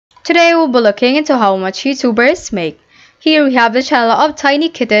Today we'll be looking into how much YouTubers make. Here we have the channel of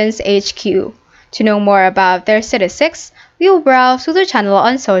TinyKittens HQ. To know more about their statistics, we will browse through their channel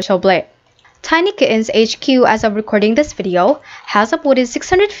on Social Blade. TinyKittens HQ, as of recording this video, has uploaded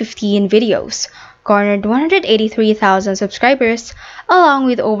 615 videos, garnered 183,000 subscribers, along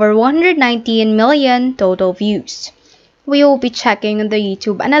with over 119 million total views. We will be checking the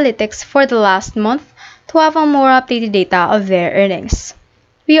YouTube analytics for the last month to have a more updated data of their earnings.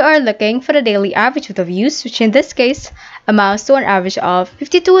 We are looking for the daily average of the views, which in this case amounts to an average of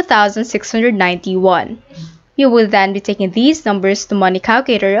 52,691. You will then be taking these numbers to the money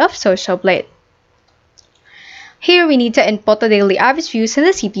calculator of Social Blade. Here we need to input the daily average views in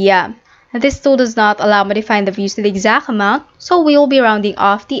the CPM. This tool does not allow modifying the views to the exact amount, so we will be rounding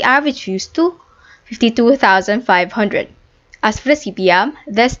off the average views to 52,500. As for the CPM,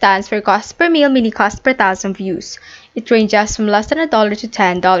 this stands for cost per mil, meaning cost per thousand views. It ranges from less than $1 to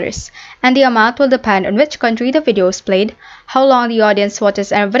 $10, and the amount will depend on which country the video is played, how long the audience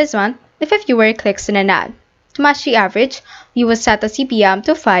watches an advertisement, if a viewer clicks on an ad. To match the average, we will set the CPM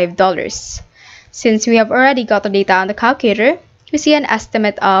to $5. Since we have already got the data on the calculator, we see an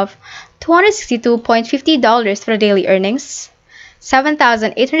estimate of $262.50 for the daily earnings,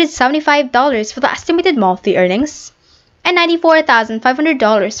 $7,875 for the estimated monthly earnings, and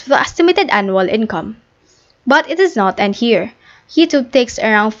 $94,500 for the estimated annual income. But it does not end here. YouTube takes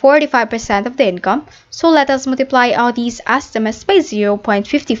around 45% of the income, so let us multiply all these estimates by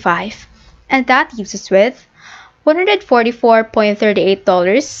 0.55, and that leaves us with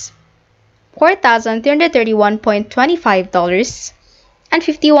 $144.38, $4,331.25, and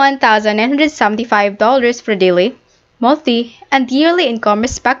 $51,975 for daily, monthly, and yearly income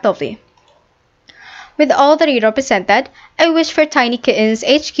respectively. With all the data presented, I wish for TinyKittens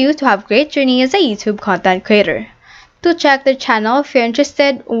HQ to have a great journey as a YouTube content creator. To check their channel if you're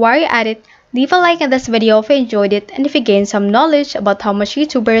interested, while you're at it, leave a like on this video if you enjoyed it and if you gained some knowledge about how much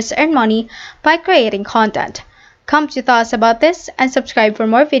YouTubers earn money by creating content. Comment your thoughts about this and subscribe for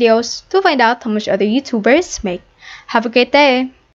more videos to find out how much other YouTubers make. Have a great day!